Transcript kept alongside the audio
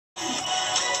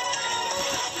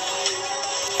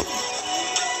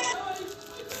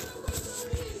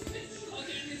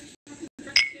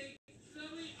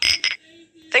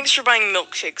Thanks for buying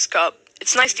milkshakes, Cup.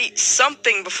 It's nice to eat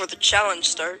something before the challenge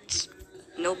starts.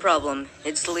 No problem.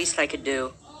 It's the least I could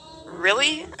do.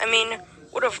 Really? I mean,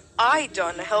 what have I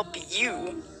done to help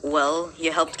you? Well,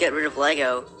 you helped get rid of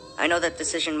Lego. I know that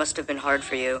decision must have been hard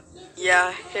for you.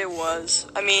 Yeah, it was.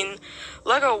 I mean,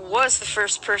 Lego was the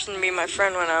first person to be my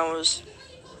friend when I was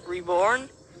reborn.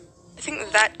 I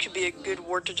think that could be a good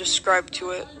word to describe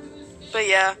to it. But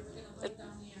yeah.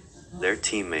 Their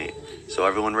teammate. So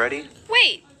everyone ready?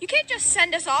 Wait, you can't just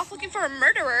send us off looking for a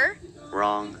murderer.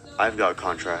 Wrong. I've got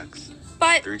contracts.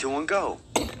 But 3, 2, 1, go.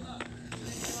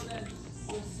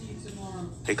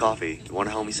 Hey, Coffee, you want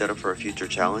to help me set up for a future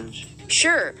challenge?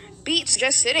 sure, Beat's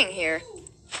just sitting here.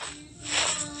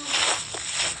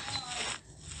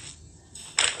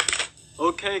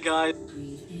 Okay, guys.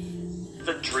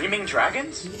 The Dreaming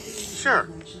Dragons? Sure.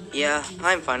 Yeah,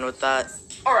 I'm fine with that.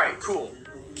 Alright, cool.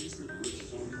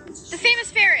 The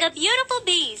famous parrot. The beautiful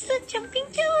bees. The jumping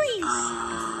toys.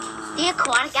 The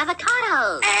aquatic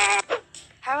avocados.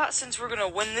 How about since we're gonna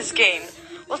win this game,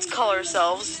 let's call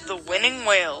ourselves the Winning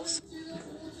Whales.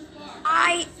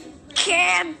 I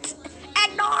can't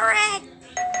ignore it.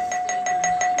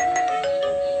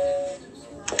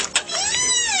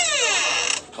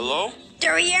 Hello?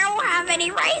 Do you have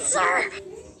any razor?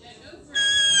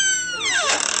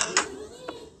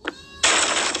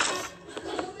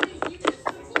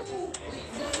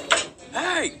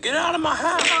 Hey, get out of my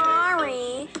house!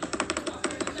 Sorry.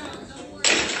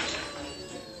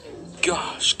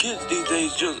 Gosh, kids these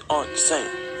days just aren't the same.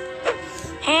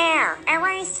 Here,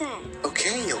 erase it.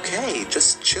 Okay,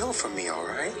 just chill for me,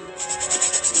 alright?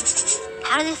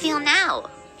 How does it feel now?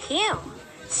 Phew.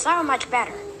 So much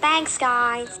better. Thanks,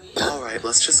 guys. Alright,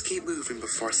 let's just keep moving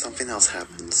before something else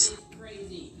happens.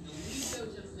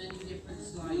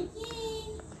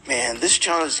 Man, this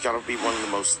challenge has got to be one of the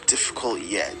most difficult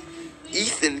yet.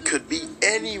 Ethan could be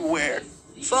anywhere.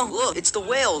 Phone, look, it's the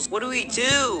whales. What do we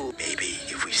do? Maybe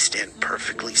if we stand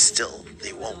perfectly still,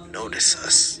 they won't notice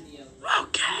us.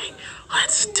 Okay,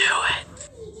 let's do it.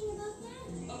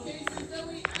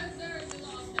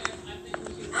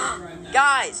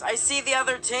 Guys, I see the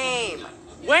other team.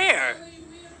 Where?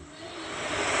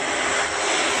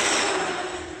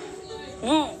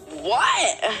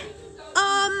 What?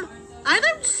 I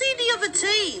don't see the other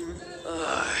team.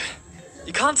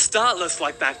 You can't start us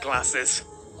like that, Glasses.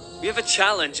 We have a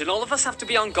challenge, and all of us have to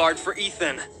be on guard for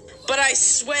Ethan. But I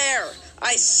swear,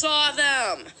 I saw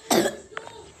them.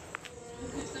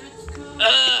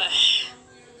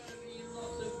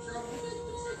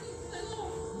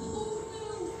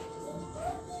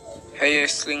 Hey,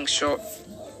 Slingshot.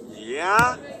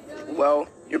 Yeah? Well,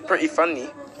 you're pretty funny.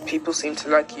 People seem to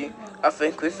like you. I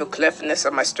think with your cleverness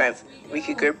and my strength, we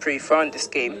could go pretty far in this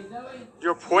game.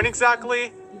 Your point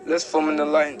exactly? Let's form an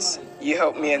alliance. You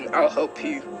help me and I'll help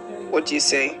you. What do you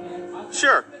say?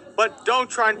 Sure, but don't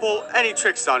try and pull any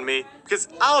tricks on me, because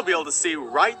I'll be able to see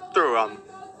right through them.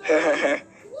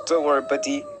 Don't worry,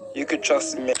 buddy. You could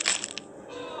trust me.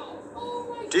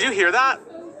 Did you hear that?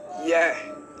 Yeah,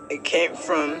 it came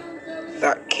from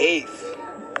that cave.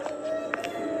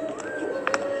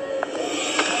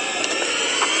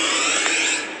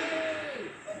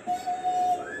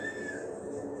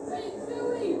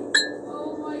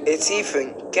 It's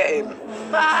Ethan. Get him.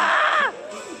 Ah!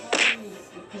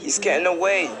 He's getting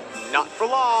away. Not for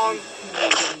long.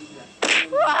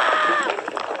 Ah!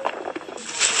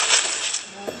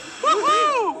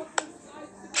 Woohoo!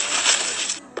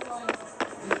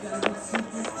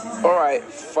 Alright,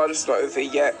 fun's not over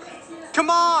yet. Come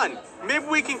on! Maybe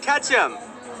we can catch him.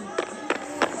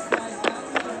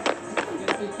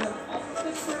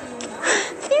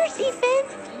 There's Ethan.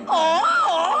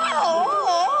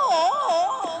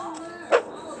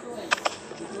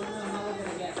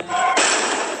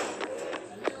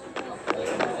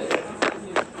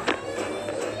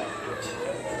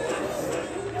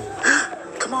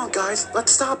 Come on, guys,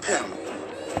 let's stop him.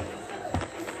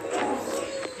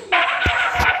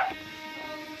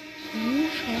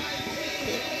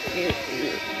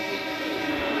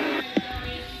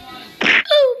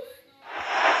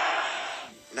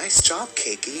 Nice job,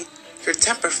 Keiki. Your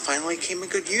temper finally came in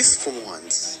good use for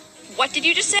once. What did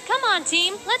you just say? Come on,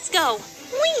 team. Let's go.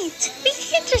 Wait, we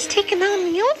can't just take him out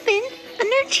in the open.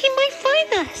 Another team might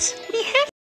find us. We have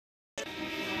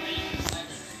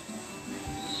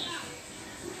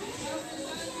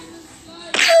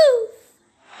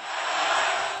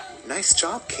Nice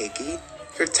job, Keiki.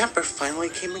 Your temper finally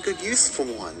came in good use for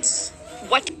once.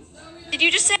 What did you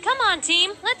just say? Come on,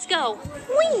 team. Let's go.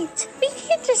 Wait, we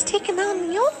can't just take him out in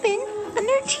the open.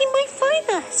 Another team might find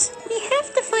us. We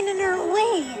have to find another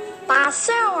way. By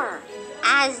sewer.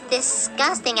 As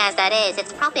disgusting as that is,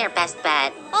 it's probably our best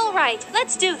bet. All right,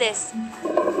 let's do this.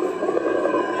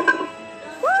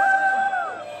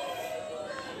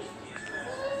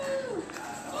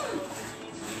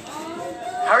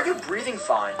 How are you breathing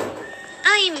fine?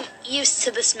 I'm used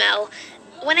to the smell.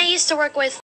 When I used to work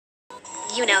with,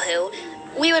 you know who,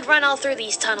 we would run all through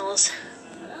these tunnels.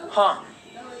 Huh.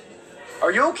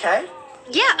 Are you okay?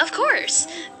 Yeah, of course.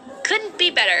 Couldn't be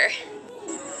better.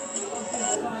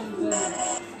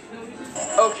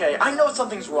 Okay, I know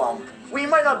something's wrong. We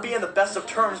might not be in the best of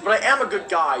terms, but I am a good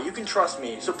guy. You can trust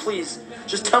me. So please,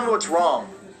 just tell me what's wrong.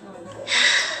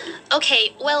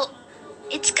 Okay, well,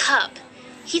 it's Cup.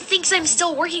 He thinks I'm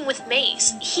still working with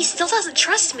Mace. He still doesn't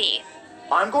trust me.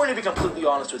 I'm going to be completely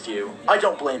honest with you. I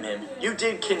don't blame him. You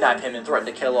did kidnap him and threaten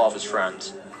to kill all of his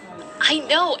friends. I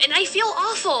know, and I feel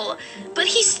awful. But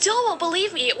he still won't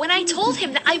believe me when I told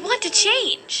him that I want to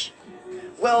change.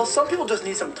 Well, some people just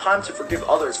need some time to forgive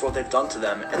others for what they've done to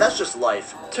them, and that's just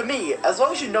life. To me, as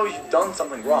long as you know you've done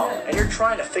something wrong, and you're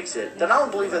trying to fix it, then I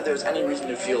don't believe that there's any reason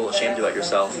to feel ashamed about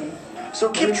yourself. So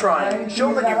keep trying,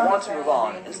 show them that you want to move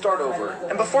on, and start over.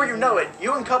 And before you know it,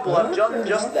 you and Couple have done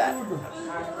just that.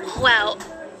 Wow,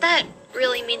 that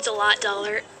really means a lot,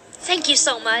 Dollar. Thank you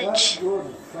so much.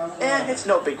 It's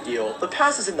no big deal. The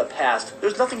past is in the past.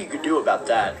 There's nothing you can do about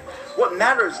that. What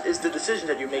matters is the decision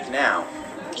that you make now.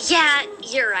 Yeah,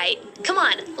 you're right. Come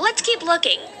on, let's keep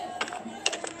looking.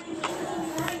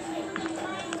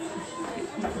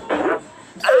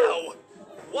 Ow!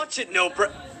 Watch it, no br-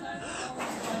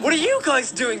 What are you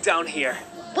guys doing down here?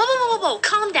 Whoa,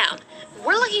 calm down.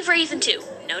 We're looking for Ethan too.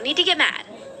 No need to get mad.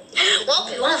 Well,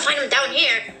 if we want to find him down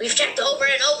here, we've checked over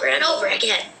and over and over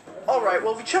again. Alright,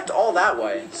 well, we checked all that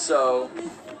way, so...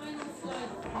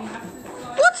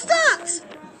 What's that?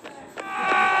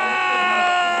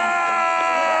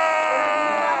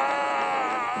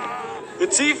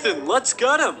 It's Ethan, let's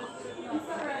get him!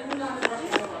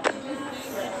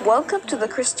 Welcome to the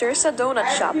Christersa Donut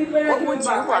Shop. What would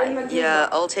you like? Yeah,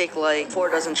 I'll take like 4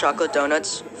 dozen chocolate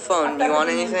donuts. Phone, you want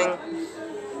anything?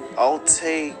 I'll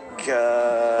take,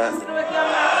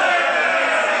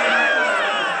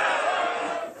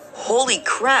 Holy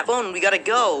crap, Phone, we gotta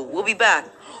go. We'll be back.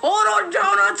 Hold on,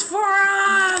 donuts for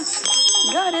us!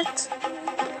 Got it.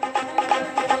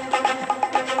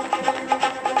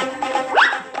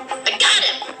 I got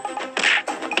him!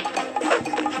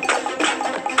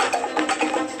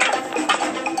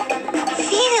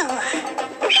 Phew.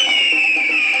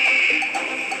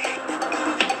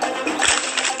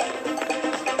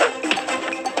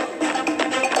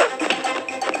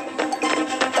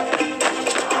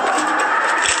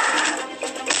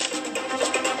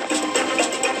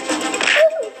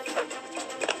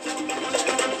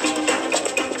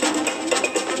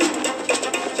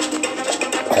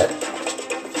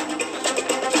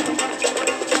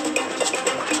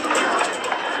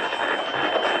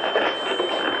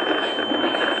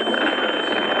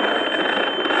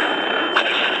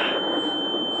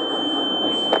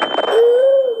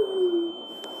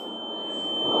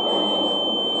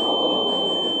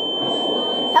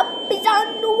 Help is on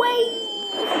the way!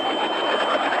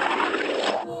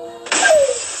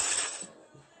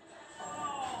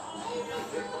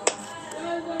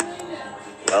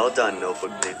 Well done,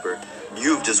 Notebook Paper.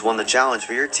 You've just won the challenge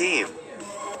for your team.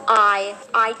 I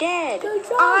did.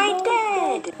 I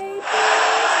did.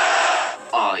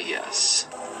 Ah, yes.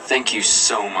 Thank you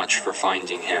so much for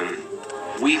finding him.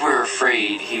 We were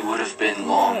afraid he would have been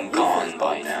long gone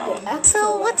by now.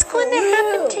 So what's going to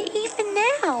happen to Ethan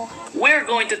now? We're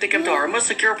going to take him to our most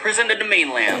secure prison in the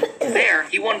mainland. There,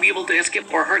 he won't be able to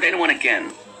escape or hurt anyone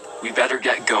again. We better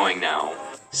get going now.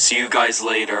 See you guys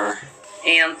later.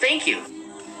 And thank you.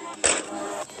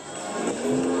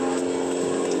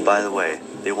 By the way,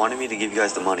 they wanted me to give you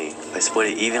guys the money. I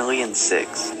split it evenly in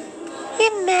 6.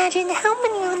 Imagine how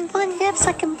many unfun gifts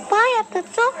I can buy at the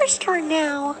dollar store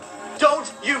now.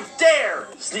 Don't you dare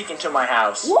sneak into my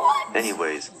house! What?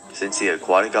 Anyways, since the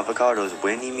aquatic avocados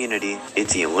win immunity,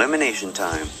 it's elimination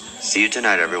time. See you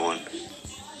tonight, everyone.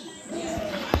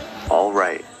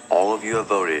 Alright, all of you have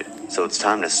voted, so it's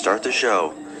time to start the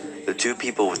show. The 2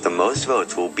 people with the most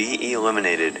votes will be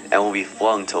eliminated and will be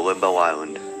flung to Limbo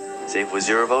Island. Safe with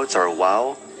 0 votes are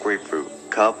Wow, Grapefruit,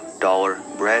 Cup, Dollar,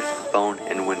 Bread, Phone,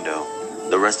 and Window.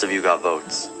 The rest of you got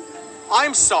votes.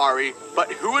 I'm sorry,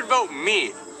 but who would vote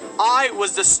me? I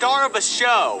was the star of a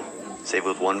show. Save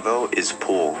with 1 vote is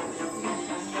Pool.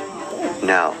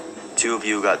 Now, 2 of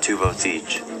you got 2 votes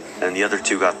each, and the other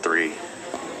 2 got 3.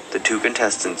 The 2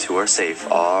 contestants who are safe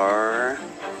are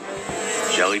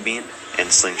Jellybean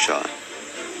and Slingshot.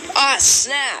 Ah,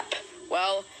 snap!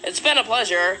 Well, as it's been a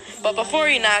pleasure, but before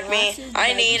you knock me,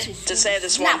 I need to say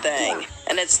this one thing,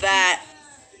 and it's that...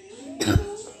 Phew,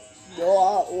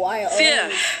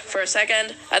 for a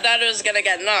second, I thought it was gonna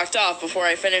get knocked off before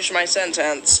I finished my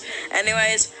sentence.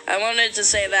 Anyways, I wanted to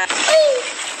say that...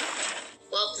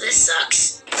 Well, this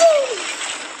sucks.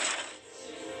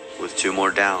 With 2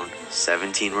 more down,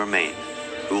 17 remain.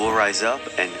 Who will rise up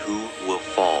and who will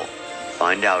fall?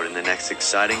 Find out in the next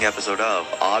exciting episode of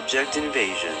Object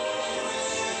Invasion.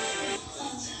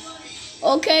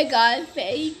 Okay guys,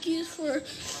 thank you for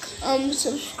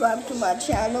subscribe to my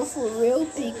channel for real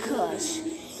because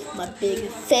my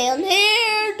biggest fan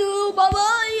here. Bye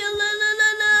bye.